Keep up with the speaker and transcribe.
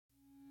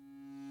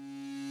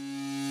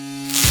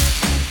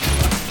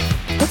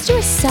Let's do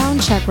a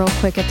sound check real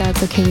quick if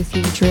that's okay with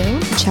you,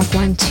 Drew. Check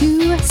 1,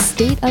 2,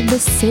 state of the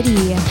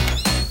city.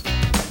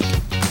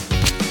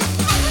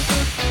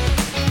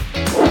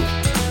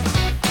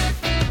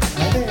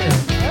 Hi there.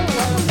 Oh,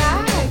 welcome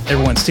back.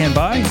 Everyone stand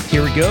by.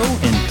 Here we go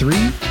in 3,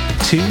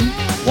 2,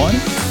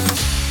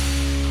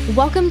 1.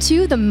 Welcome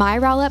to the My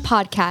Rowlett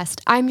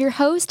podcast. I'm your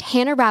host,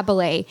 Hannah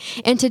Rabelais,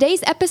 and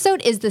today's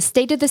episode is the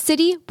State of the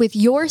City with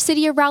your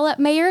City of Rowlett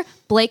Mayor,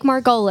 Blake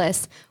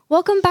Margolis.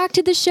 Welcome back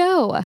to the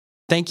show.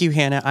 Thank you,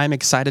 Hannah. I'm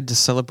excited to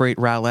celebrate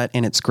Rowlett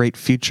and its great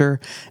future,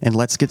 and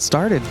let's get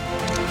started.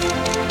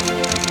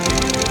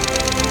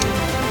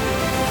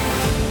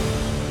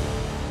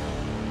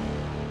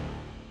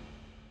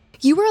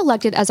 You were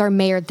elected as our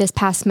mayor this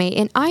past May,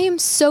 and I am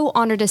so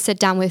honored to sit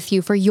down with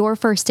you for your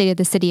first State of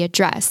the City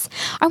address.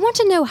 I want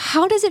to know,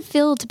 how does it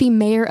feel to be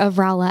mayor of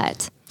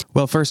Rowlett?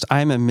 Well, first,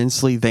 I'm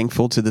immensely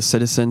thankful to the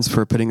citizens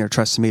for putting their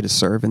trust in me to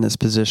serve in this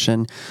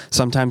position.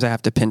 Sometimes I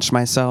have to pinch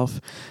myself.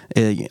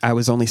 I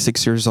was only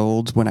 6 years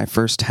old when I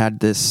first had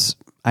this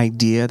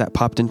idea that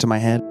popped into my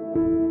head.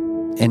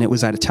 And it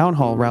was at a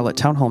Rowlett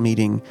Town Hall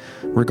meeting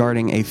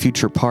regarding a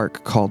future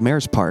park called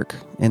Mayor's Park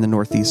in the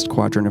northeast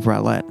quadrant of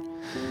Rowlett.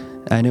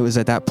 And it was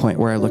at that point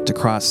where I looked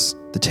across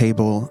the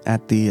table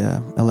at the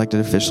elected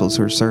officials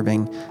who were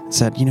serving and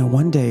said, you know,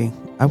 one day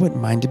I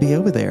wouldn't mind to be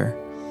over there.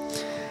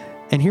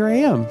 And here I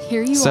am.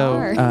 Here you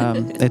are.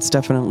 It's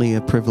definitely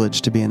a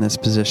privilege to be in this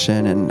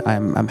position, and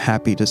I'm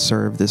happy to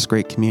serve this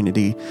great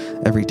community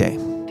every day.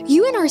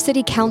 You and our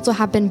city council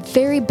have been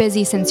very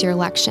busy since your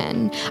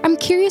election. I'm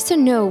curious to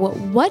know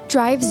what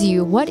drives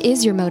you. What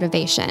is your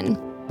motivation?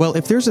 Well,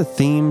 if there's a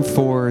theme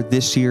for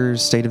this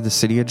year's State of the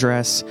City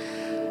address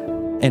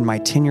and my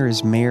tenure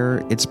as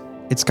mayor,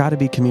 it's got to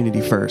be community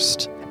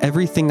first.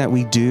 Everything that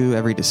we do,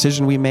 every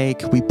decision we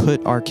make, we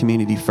put our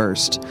community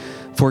first.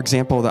 For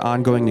example, the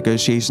ongoing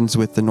negotiations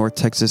with the North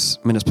Texas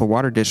Municipal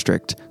Water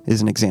District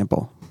is an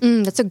example.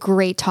 That's a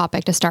great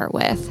topic to start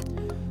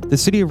with. The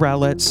City of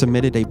Rowlett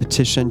submitted a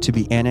petition to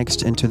be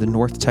annexed into the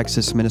North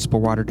Texas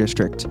Municipal Water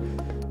District.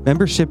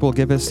 Membership will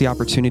give us the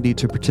opportunity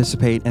to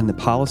participate in the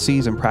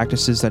policies and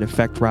practices that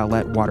affect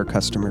Rowlett water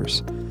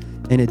customers.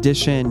 In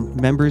addition,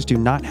 members do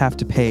not have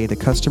to pay the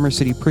customer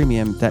city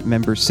premium that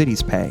member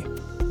cities pay.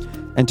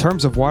 In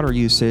terms of water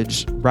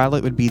usage,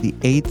 Rowlett would be the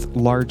 8th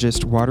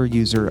largest water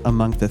user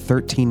among the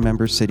 13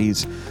 member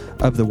cities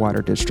of the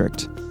water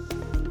district.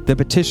 The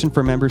petition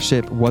for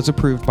membership was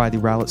approved by the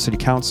Rowlett City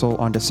Council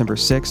on December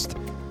 6th.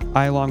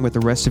 I, along with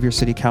the rest of your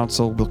city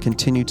council, will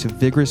continue to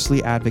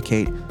vigorously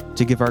advocate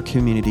to give our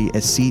community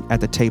a seat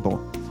at the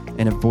table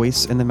and a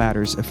voice in the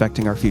matters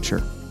affecting our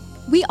future.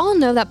 We all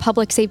know that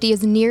public safety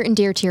is near and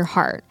dear to your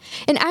heart.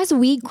 And as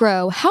we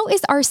grow, how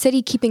is our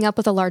city keeping up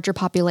with a larger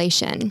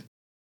population?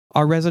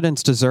 Our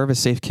residents deserve a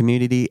safe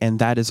community, and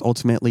that is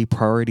ultimately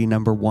priority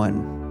number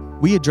one.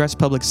 We address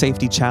public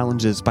safety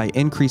challenges by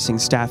increasing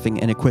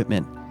staffing and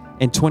equipment.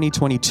 In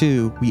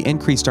 2022, we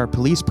increased our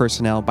police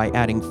personnel by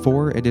adding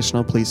 4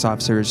 additional police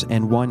officers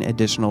and 1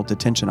 additional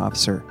detention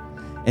officer.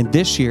 And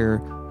this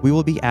year, we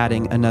will be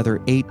adding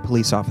another 8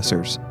 police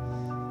officers.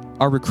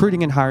 Our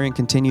recruiting and hiring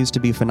continues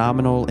to be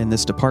phenomenal in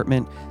this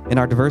department, and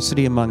our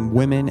diversity among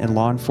women and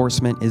law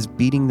enforcement is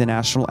beating the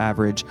national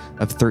average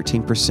of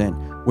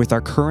 13%, with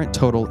our current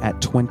total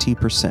at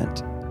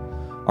 20%.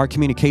 Our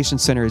communication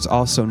center is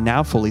also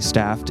now fully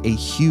staffed, a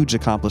huge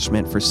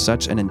accomplishment for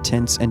such an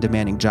intense and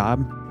demanding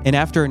job. And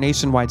after a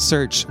nationwide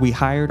search, we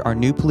hired our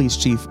new police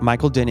chief,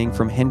 Michael Denning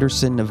from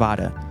Henderson,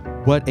 Nevada.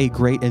 What a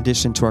great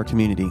addition to our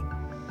community.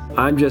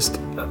 I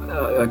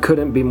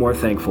couldn't be more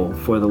thankful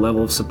for the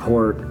level of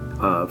support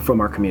from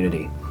our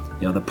community.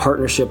 You know, the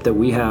partnership that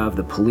we have,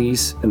 the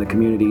police and the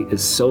community,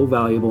 is so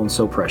valuable and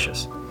so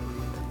precious.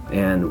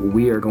 And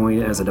we are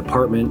going as a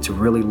department to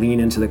really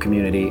lean into the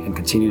community and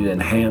continue to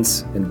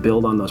enhance and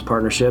build on those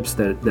partnerships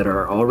that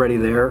are already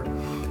there,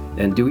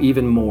 and do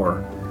even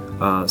more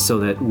so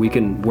that we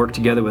can work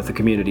together with the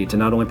community to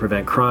not only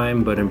prevent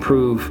crime, but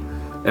improve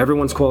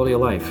everyone's quality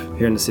of life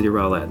here in the city of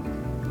Rowlett.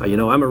 You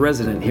know, I'm a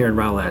resident here in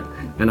Rowlett,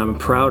 and I'm a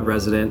proud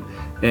resident,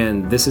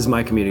 and this is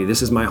my community,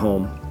 this is my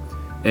home.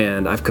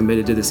 And I've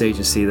committed to this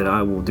agency that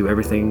I will do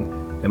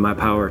everything in my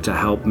power to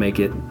help make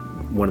it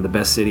one of the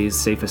best cities,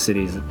 safest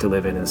cities to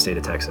live in the state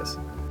of Texas.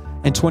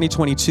 In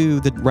 2022,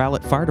 the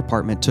Rowlett Fire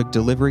Department took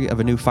delivery of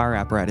a new fire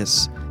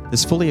apparatus.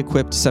 This fully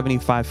equipped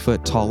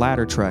 75-foot tall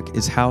ladder truck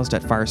is housed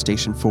at Fire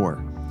Station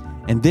 4.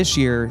 And this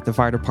year, the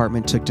fire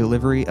department took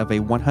delivery of a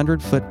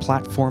 100-foot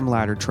platform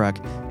ladder truck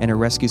and a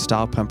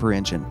rescue-style pumper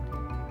engine.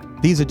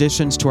 These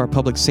additions to our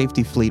public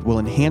safety fleet will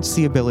enhance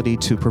the ability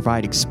to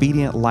provide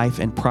expedient life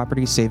and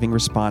property-saving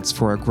response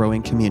for our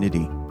growing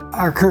community.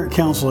 Our current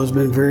council has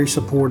been very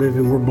supportive,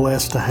 and we're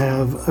blessed to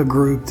have a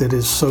group that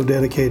is so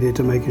dedicated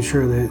to making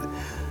sure that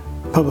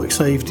public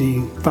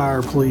safety,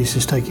 fire, police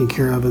is taken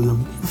care of in the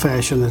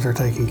fashion that they're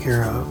taken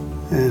care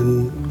of.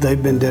 And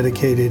they've been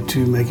dedicated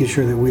to making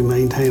sure that we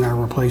maintain our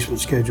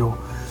replacement schedule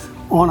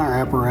on our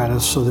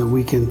apparatus so that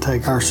we can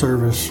take our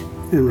service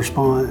and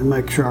respond and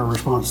make sure our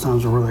response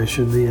times are where they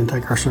should be and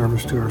take our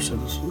service to our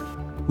citizens.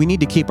 We need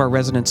to keep our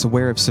residents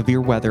aware of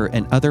severe weather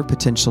and other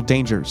potential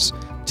dangers.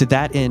 To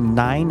that end,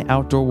 9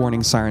 outdoor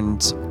warning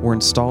sirens were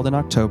installed in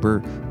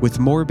October, with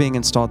more being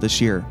installed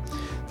this year.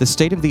 The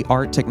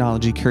state-of-the-art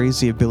technology carries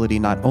the ability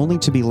not only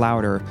to be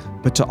louder,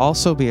 but to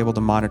also be able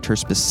to monitor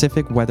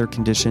specific weather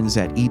conditions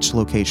at each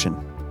location.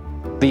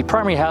 The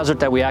primary hazard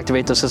that we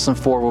activate the system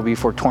for will be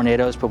for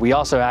tornadoes, but we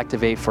also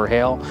activate for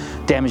hail,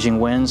 damaging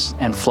winds,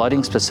 and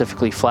flooding,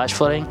 specifically flash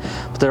flooding.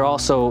 But there are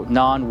also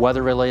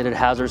non-weather related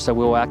hazards that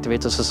we will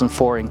activate the system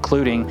for,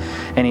 including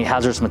any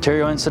hazardous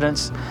material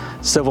incidents,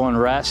 civil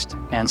unrest,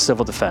 and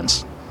civil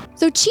defense.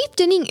 So Chief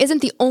Denning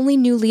isn't the only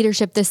new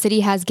leadership the city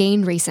has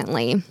gained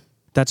recently.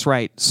 That's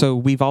right. So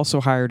we've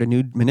also hired a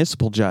new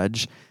municipal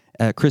judge,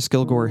 Chris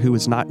Gilgore, who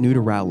is not new to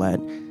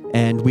Rowlett,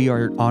 and we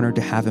are honored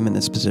to have him in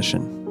this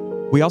position.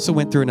 We also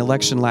went through an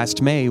election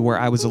last May where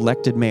I was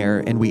elected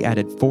mayor, and we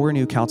added 4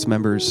 new council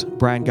members: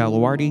 Brian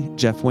Gagliardi,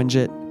 Jeff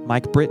Winget,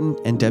 Mike Britton,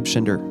 and Deb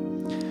Schinder.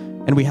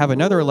 And we have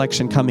another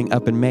election coming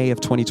up in May of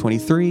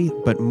 2023,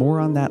 but more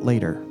on that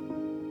later.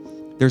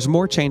 There's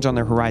more change on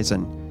the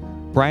horizon.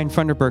 Brian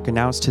Funderburk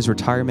announced his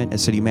retirement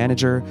as city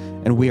manager,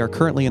 and we are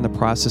currently in the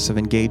process of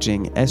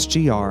engaging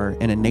SGR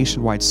in a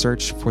nationwide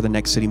search for the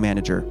next city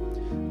manager.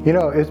 You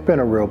know, it's been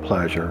a real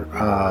pleasure.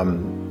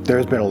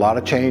 There's been a lot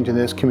of change in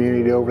this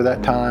community over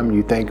that time.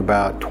 You think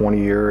about 20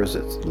 years,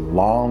 it's a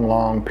long,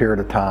 long period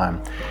of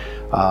time.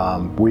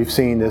 We've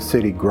seen this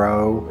city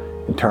grow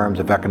in terms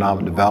of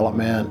economic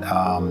development,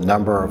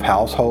 number of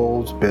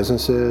households,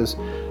 businesses.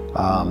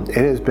 It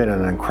has been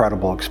an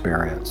incredible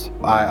experience.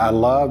 I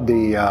love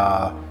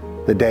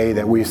the day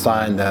that we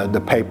signed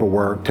the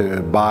paperwork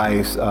to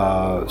buy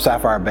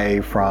Sapphire Bay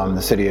from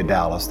the city of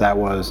Dallas. That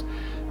was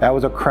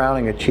a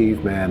crowning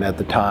achievement at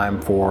the time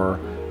for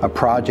a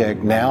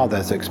project now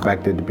that's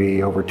expected to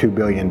be over $2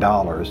 billion,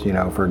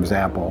 for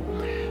example.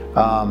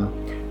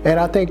 And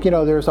I think,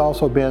 there's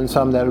also been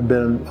some that have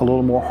been a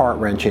little more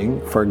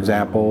heart-wrenching. For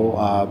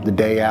example, the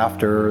day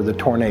after the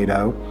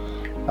tornado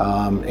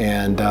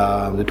and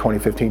the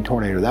 2015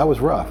 tornado, that was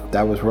rough.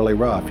 That was really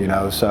rough,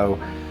 So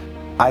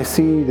I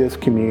see this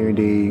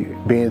community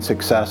being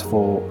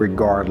successful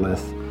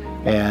regardless,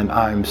 and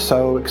I'm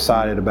so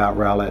excited about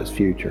Rowlett's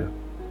future.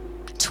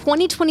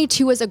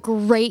 2022 was a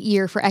great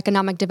year for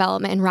economic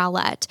development in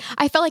Rowlett.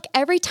 I felt like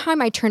every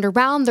time I turned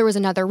around, there was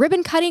another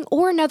ribbon cutting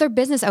or another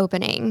business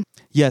opening.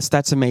 Yes,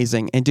 that's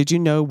amazing. And did you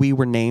know we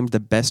were named the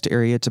best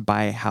area to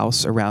buy a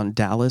house around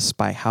Dallas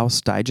by House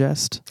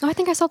Digest? Oh, I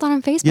think I saw that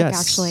on Facebook,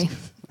 actually.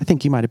 I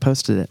think you might have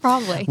posted it.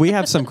 Probably. We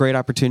have some great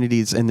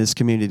opportunities in this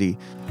community.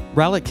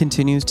 Rowlett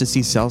continues to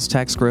see sales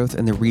tax growth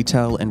in the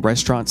retail and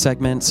restaurant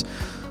segments.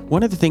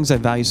 One of the things I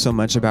value so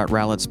much about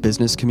Rowlett's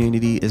business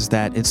community is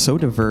that it's so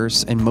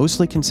diverse and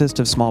mostly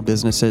consists of small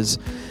businesses.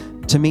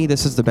 To me,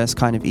 this is the best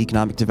kind of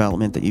economic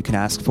development that you can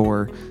ask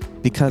for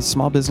because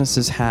small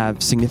businesses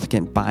have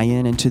significant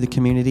buy-in into the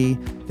community.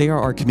 They are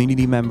our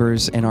community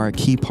members and are a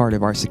key part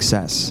of our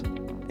success.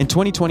 In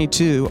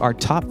 2022, our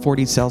top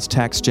 40 sales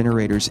tax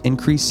generators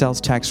increased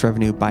sales tax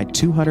revenue by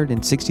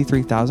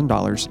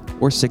 $263,000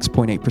 or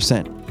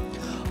 6.8%.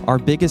 Our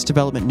biggest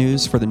development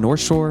news for the North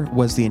Shore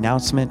was the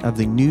announcement of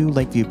the new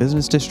Lakeview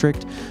Business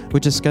District,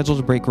 which is scheduled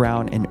to break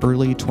ground in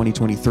early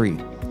 2023.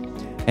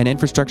 And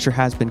infrastructure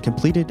has been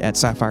completed at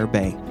Sapphire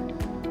Bay.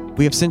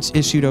 We have since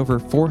issued over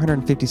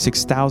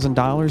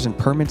 $456,000 in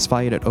permits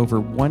valued at over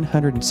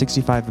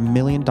 $165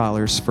 million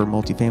for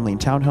multifamily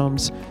and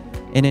townhomes.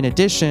 And in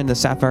addition, the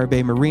Sapphire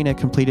Bay Marina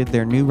completed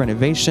their new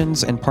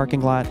renovations and parking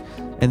lot,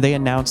 and they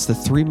announced the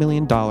 $3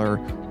 million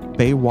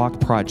Bay Walk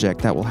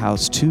project that will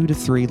house 2 to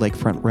 3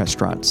 lakefront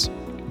restaurants.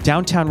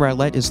 Downtown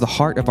Rowlett is the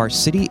heart of our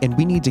city, and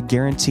we need to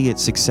guarantee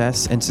its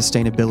success and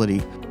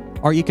sustainability.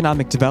 Our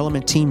economic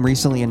development team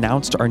recently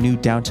announced our new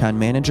downtown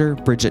manager,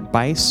 Bridget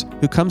Bice,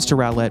 who comes to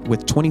Rowlett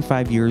with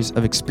 25 years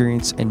of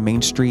experience in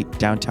Main Street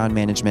downtown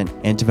management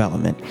and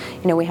development.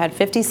 We had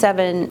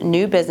 57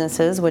 new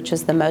businesses, which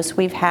is the most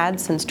we've had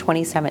since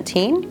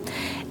 2017.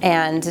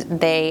 And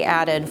they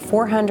added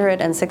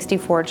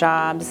 464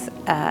 jobs,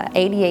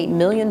 $88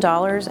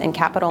 million in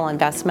capital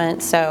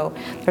investment. So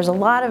there's a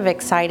lot of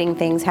exciting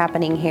things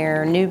happening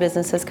here, new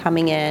businesses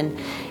coming in,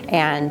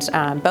 and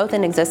both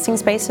in existing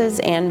spaces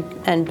and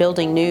building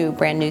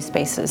brand new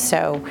spaces.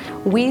 So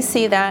we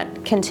see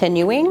that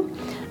continuing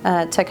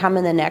to come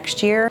in the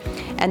next year.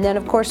 And then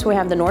of course we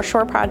have the North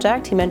Shore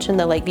project. He mentioned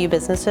the Lakeview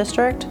Business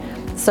District.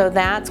 So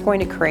that's going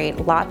to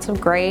create lots of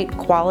great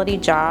quality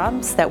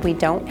jobs that we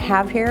don't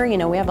have here.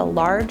 We have a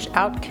large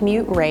out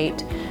commute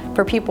rate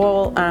for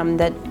people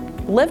that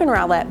live in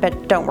Rowlett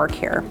but don't work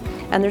here.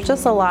 And there's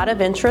just a lot of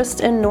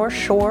interest in North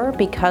Shore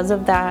because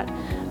of that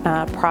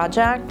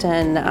project,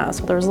 and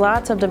so there's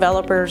lots of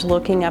developers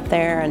looking up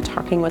there and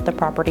talking with the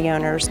property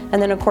owners.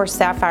 And then of course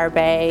Sapphire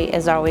Bay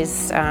is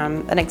always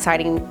an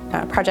exciting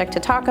project to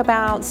talk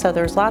about, so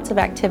there's lots of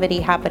activity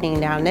happening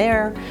down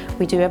there.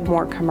 We do have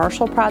more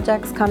commercial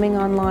projects coming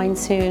online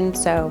soon,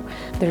 so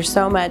there's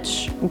so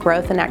much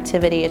growth and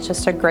activity. It's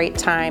just a great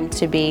time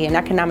to be in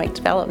economic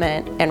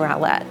development in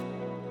Rowlett.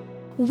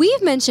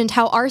 We've mentioned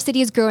how our city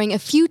is growing a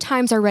few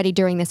times already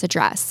during this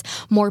address.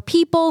 More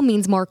people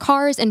means more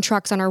cars and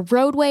trucks on our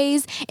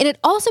roadways, and it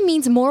also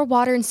means more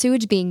water and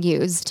sewage being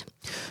used.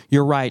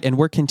 You're right, and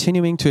we're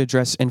continuing to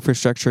address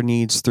infrastructure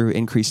needs through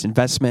increased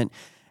investment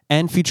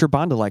and future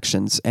bond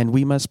elections, and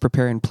we must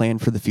prepare and plan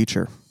for the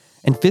future.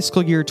 In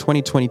fiscal year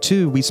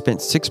 2022, we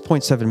spent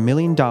 $6.7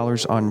 million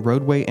on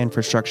roadway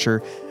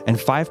infrastructure and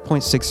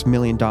 $5.6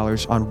 million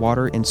on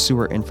water and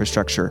sewer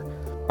infrastructure.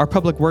 Our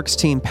public works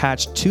team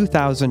patched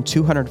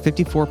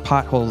 2,254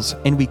 potholes,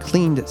 and we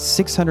cleaned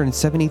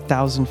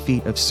 670,000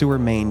 feet of sewer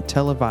main,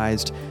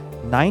 televised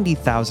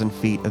 90,000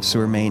 feet of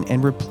sewer main,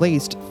 and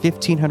replaced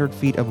 1,500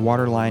 feet of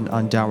water line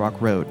on Dow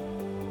Rock Road.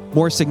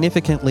 More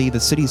significantly, the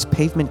city's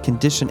Pavement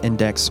Condition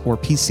Index, or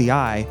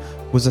PCI,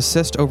 was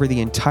assessed over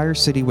the entire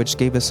city, which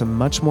gave us a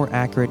much more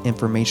accurate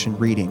information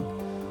reading.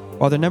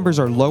 While the numbers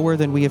are lower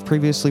than we have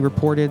previously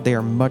reported, they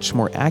are much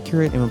more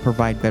accurate and will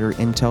provide better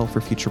intel for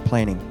future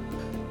planning.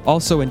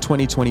 Also in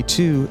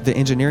 2022, the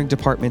engineering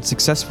department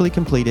successfully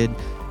completed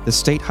the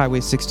State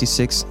Highway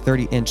 66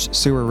 30-inch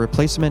sewer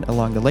replacement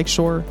along the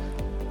lakeshore,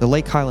 the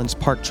Lake Highlands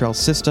Park Trail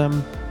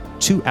system,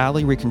 2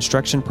 alley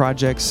reconstruction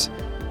projects,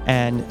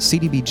 and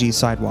CDBG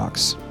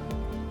sidewalks.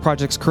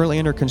 Projects currently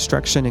under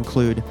construction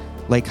include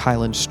Lake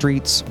Highlands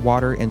streets,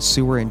 water and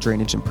sewer and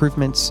drainage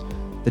improvements,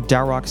 the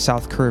Dow Rock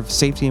South Curve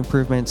safety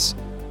improvements,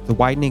 the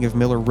widening of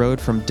Miller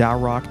Road from Dow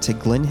Rock to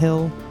Glen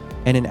Hill,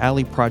 and an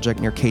alley project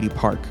near Katy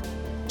Park.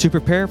 To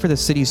prepare for the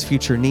city's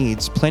future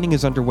needs, planning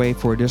is underway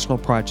for additional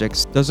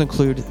projects. Those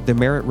include the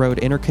Merritt Road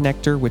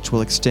Interconnector, which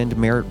will extend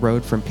Merritt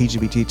Road from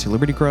PGBT to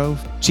Liberty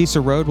Grove.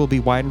 Chisa Road will be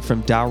widened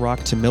from Dow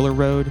Rock to Miller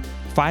Road.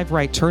 5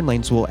 right turn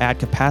lanes will add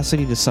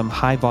capacity to some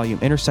high-volume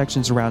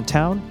intersections around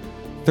town.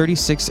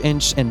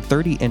 36-inch and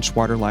 30-inch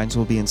water lines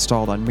will be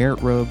installed on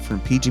Merritt Road from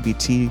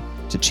PGBT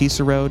to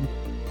Chisa Road,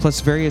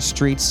 plus various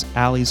streets,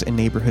 alleys, and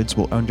neighborhoods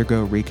will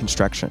undergo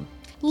reconstruction.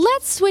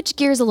 Let's switch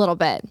gears a little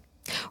bit.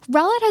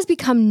 Rowlett has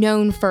become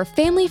known for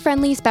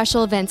family-friendly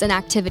special events and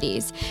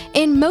activities,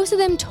 and most of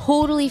them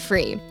totally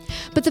free.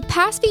 But the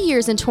past few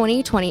years in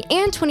 2020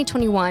 and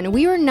 2021,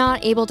 we were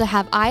not able to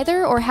have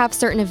either or have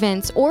certain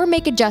events or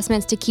make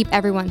adjustments to keep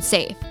everyone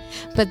safe.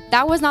 But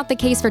that was not the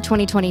case for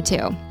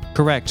 2022.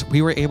 Correct.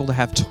 We were able to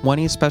have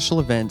 20 special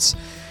events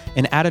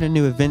and added a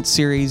new event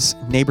series,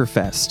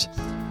 NeighborFest.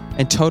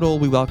 In total,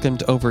 we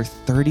welcomed over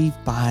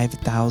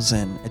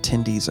 35,000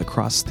 attendees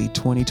across the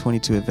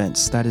 2022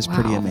 events. That is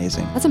pretty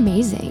amazing. That's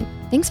amazing.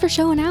 Thanks for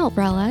showing out,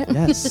 Rowlett.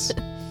 Yes.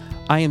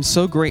 I am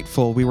so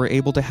grateful we were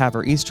able to have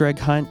our Easter egg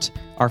hunt,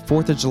 our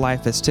 4th of July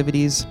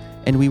festivities,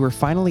 and we were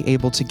finally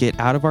able to get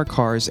out of our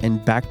cars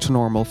and back to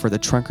normal for the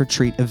Trunk or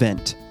Treat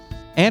event.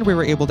 And we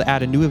were able to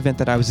add a new event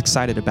that I was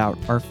excited about,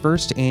 our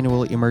first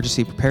annual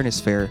Emergency Preparedness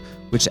Fair,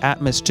 which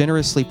Atmos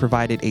generously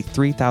provided a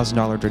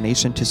 $3,000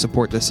 donation to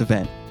support this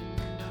event.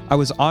 I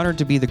was honored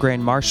to be the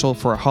Grand Marshal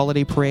for a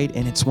holiday parade,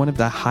 and it's one of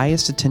the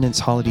highest attendance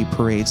holiday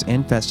parades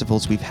and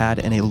festivals we've had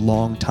in a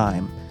long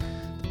time.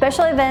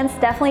 Special events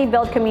definitely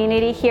build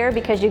community here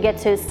because you get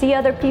to see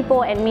other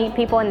people and meet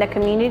people in the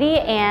community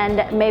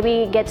and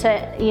maybe get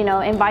to,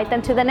 invite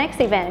them to the next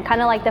event,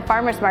 kind of like the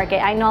farmers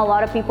market. I know a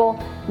lot of people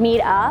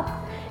meet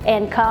up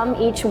and come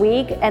each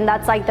week, and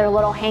that's like their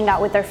little hangout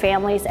with their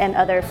families and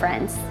other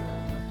friends.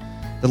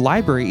 The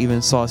library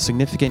even saw a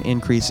significant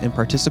increase in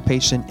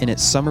participation in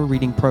its summer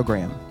reading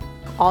program.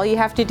 All you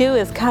have to do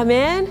is come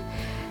in,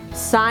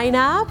 sign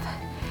up,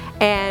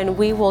 and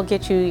we will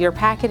get you your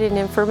packet and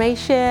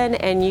information,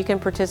 and you can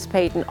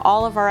participate in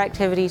all of our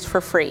activities for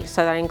free.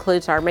 So that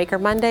includes our Maker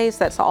Mondays,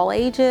 that's all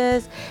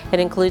ages. It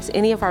includes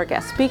any of our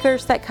guest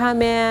speakers that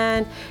come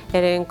in.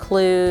 It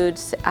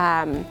includes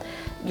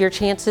your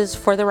chances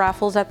for the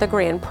raffles at the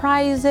grand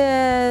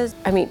prizes.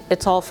 I mean,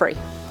 it's all free.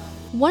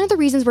 One of the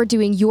reasons we're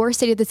doing your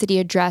State of the City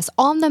address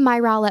on the My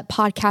Rowlett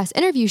podcast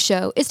interview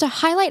show is to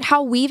highlight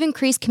how we've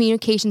increased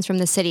communications from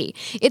the city.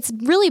 It's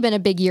really been a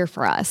big year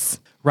for us.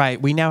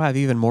 Right. We now have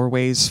even more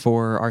ways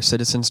for our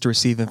citizens to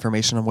receive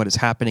information on what is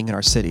happening in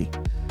our city.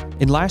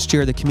 In last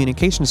year, the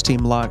communications team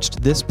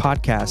launched this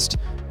podcast.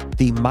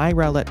 The My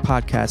Rowlett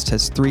podcast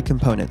has 3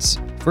 components.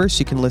 First,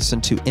 you can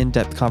listen to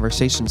in-depth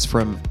conversations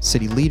from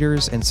city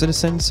leaders and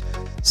citizens.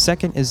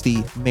 Second is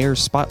the Mayor's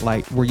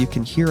Spotlight, where you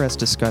can hear us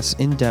discuss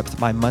in-depth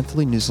my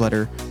monthly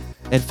newsletter.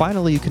 And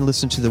finally, you can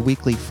listen to the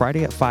weekly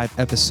Friday at 5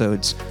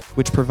 episodes,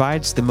 which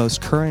provides the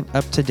most current,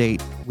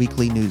 up-to-date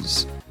weekly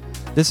news.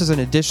 This is in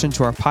addition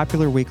to our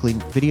popular weekly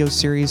video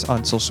series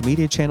on social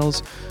media channels,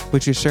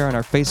 which we share on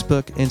our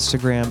Facebook,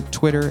 Instagram,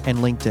 Twitter, and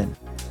LinkedIn.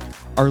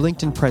 Our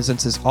LinkedIn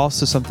presence is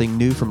also something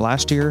new from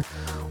last year.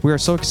 We are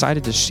so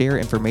excited to share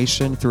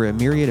information through a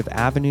myriad of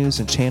avenues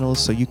and channels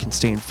so you can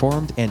stay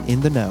informed and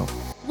in the know.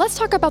 Let's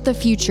talk about the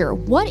future.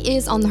 What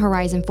is on the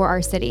horizon for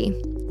our city?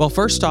 Well,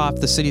 first off,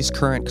 the city's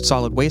current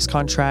solid waste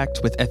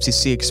contract with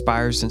FCC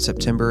expires in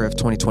September of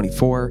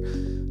 2024.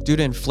 Due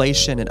to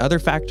inflation and other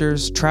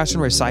factors, trash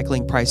and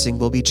recycling pricing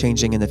will be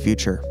changing in the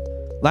future.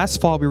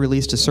 Last fall, we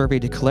released a survey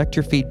to collect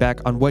your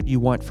feedback on what you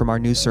want from our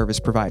new service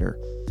provider.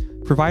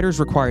 Providers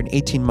require an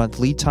 18-month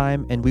lead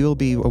time, and we will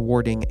be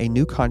awarding a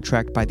new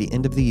contract by the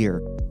end of the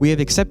year. We have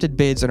accepted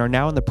bids and are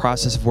now in the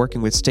process of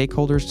working with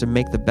stakeholders to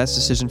make the best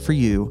decision for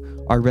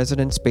you, our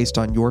residents, based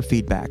on your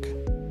feedback.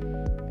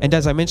 And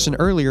as I mentioned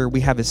earlier,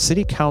 we have a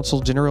City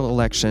Council general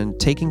election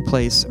taking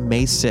place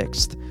May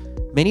 6th.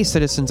 Many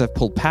citizens have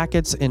pulled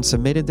packets and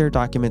submitted their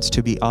documents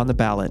to be on the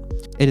ballot.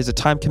 It is a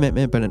time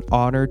commitment, but an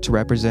honor to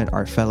represent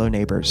our fellow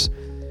neighbors.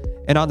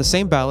 And on the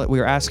same ballot, we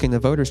are asking the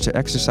voters to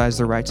exercise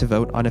their right to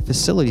vote on a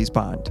facilities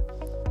bond.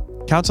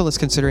 Council is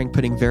considering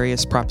putting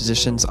various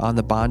propositions on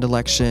the bond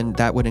election.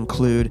 That would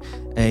include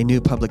a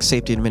new public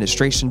safety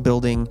administration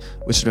building,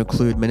 which would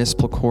include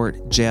municipal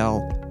court,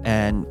 jail,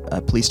 and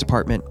police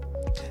department.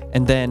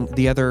 And then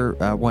the other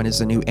one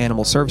is a new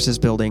animal services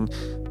building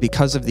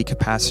because of the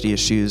capacity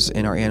issues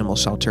in our animal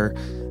shelter.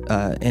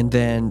 And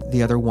then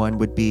the other one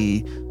would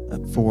be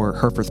for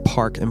Herforth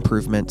Park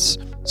improvements.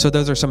 So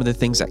those are some of the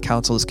things that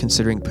Council is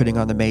considering putting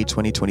on the May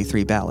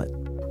 2023 ballot.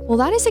 Well,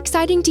 that is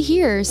exciting to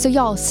hear. So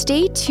y'all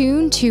stay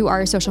tuned to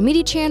our social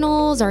media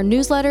channels, our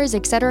newsletters,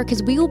 etc.,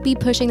 because we will be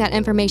pushing that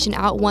information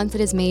out once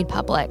it is made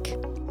public.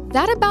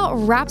 That about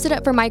wraps it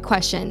up for my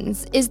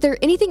questions. Is there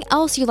anything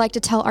else you'd like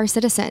to tell our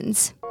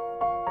citizens?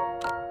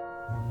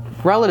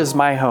 Rowlett is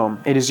my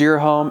home. It is your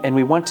home, and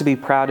we want to be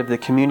proud of the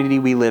community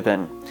we live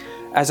in.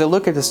 As I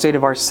look at the state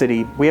of our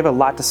city, we have a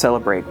lot to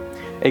celebrate.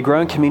 A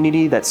growing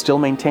community that still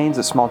maintains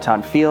a small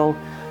town feel,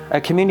 a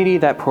community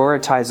that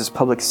prioritizes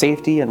public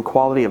safety and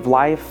quality of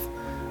life,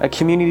 a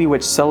community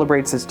which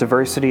celebrates its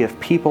diversity of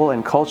people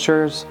and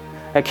cultures,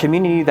 a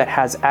community that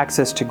has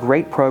access to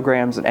great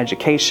programs and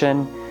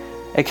education,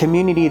 a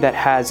community that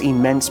has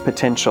immense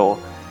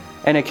potential,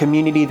 and a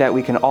community that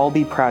we can all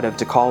be proud of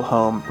to call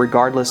home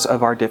regardless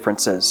of our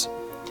differences.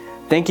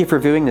 Thank you for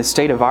viewing the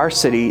state of our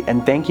city,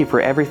 and thank you for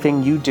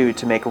everything you do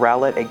to make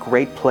Rowlett a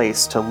great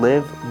place to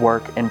live,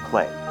 work, and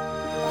play.